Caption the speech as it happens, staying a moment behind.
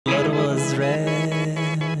was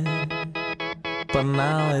red, but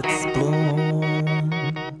now it's blue.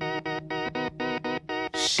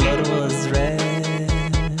 Blood was red,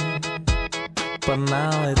 but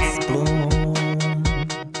now it's blue.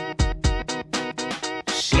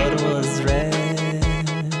 Blood was red,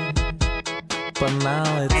 but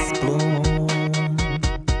now it's blue.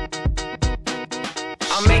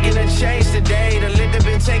 I'm making a change today. The liquor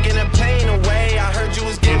been taking the pain away. I heard you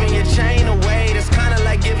was giving your chain away. That's kinda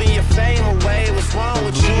like giving your fame away. What's wrong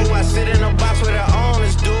with you? I sit in a box where the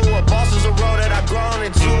owners do. A boss is a role that I've grown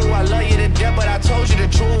into. I love you to death, but I told you the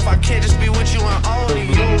truth. I can't just be with you and only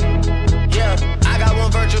you. Yeah, I got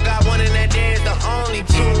one virtue, got one, and that day is the only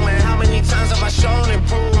two, man. How many times have I shown and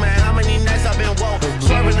proved, man? How many nights I've been woke,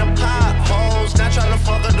 swerving the potholes, not trying to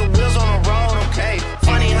fuck up the wheels on the road, okay?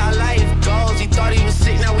 Funny how life goes. He thought he was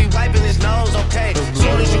sick, now we wiping his nose, okay?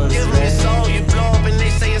 Soon as you give him your soul, you blow up and they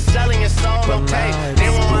say you're selling your soul, okay? They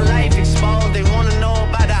want my life exposed, they wanna know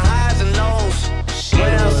about the highs and lows.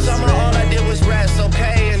 Well, summer all I did was rest,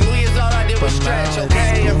 okay? And New Year's all I did was stretch,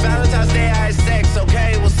 okay? And Valentine's Day I had sex,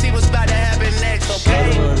 okay? We'll see what's about to happen next, okay?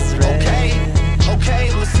 Okay, okay,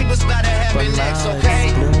 we'll see what's about to happen next,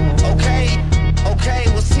 okay? Okay, okay,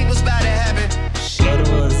 we'll see what's about to happen. Blood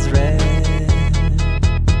was red,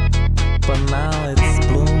 but now it's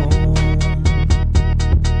blue.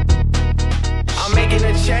 I'm making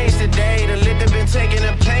a change today. The liquor been taking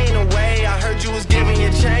the pain away. I heard you was giving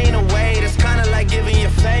your chain away. That's kinda like giving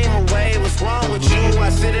your fame away. What's wrong with you? I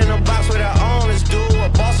sit in a box where the owners do. A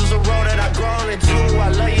boss is a role that I've grown into. I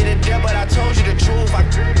love you to death, but I told you the truth.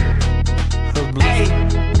 Hey,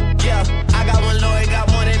 yeah, I got one lawyer, got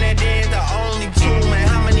one, and that day is the only two, man.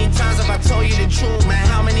 How many times have I told you the truth, man?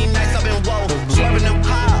 How many nights I've been woke, swerving the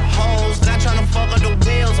potholes, not trying to fuck up the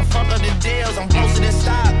wheels or fuck up the deals. I'm posted in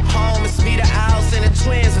Stockholm. It's me, the Owls, and the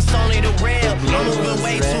twins. It's only the real. I'm moving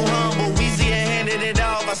way too humble. Weezy handed it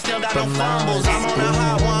off. I still got no fumbles. I'm on a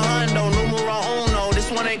hot 100, numero uno. This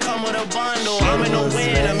one ain't come with a bundle. I'm in the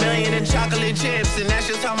wind, a million in chocolate chips, and that's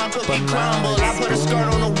just how my cookie crumble. I put a skirt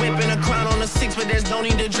on the whip and a crown on the six, but there's no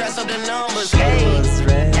need to dress up the numbers. Hey,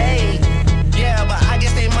 hey, yeah, but I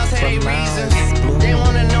guess they must have their reasons. They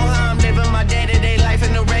wanna know how I'm living my day-to-day life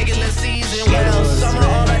in the regular season. Well, summer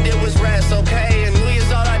all I did was rest, okay? And New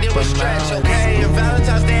Year's all I did was stretch, okay? And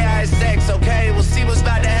Valentine's Day I had sex, okay? We'll see what's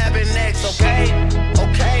about to happen next, okay?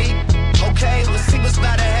 Okay, okay, we'll see what's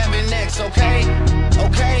about to happen next, okay?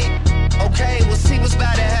 Okay, okay, we'll see what's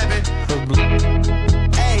about to happen.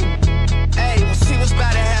 Hey, hey, we'll see what's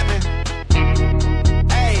about to happen.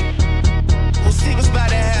 Hey, we'll see what's about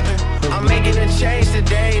to happen. I'm making a change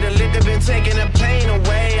today. The liquor been taking a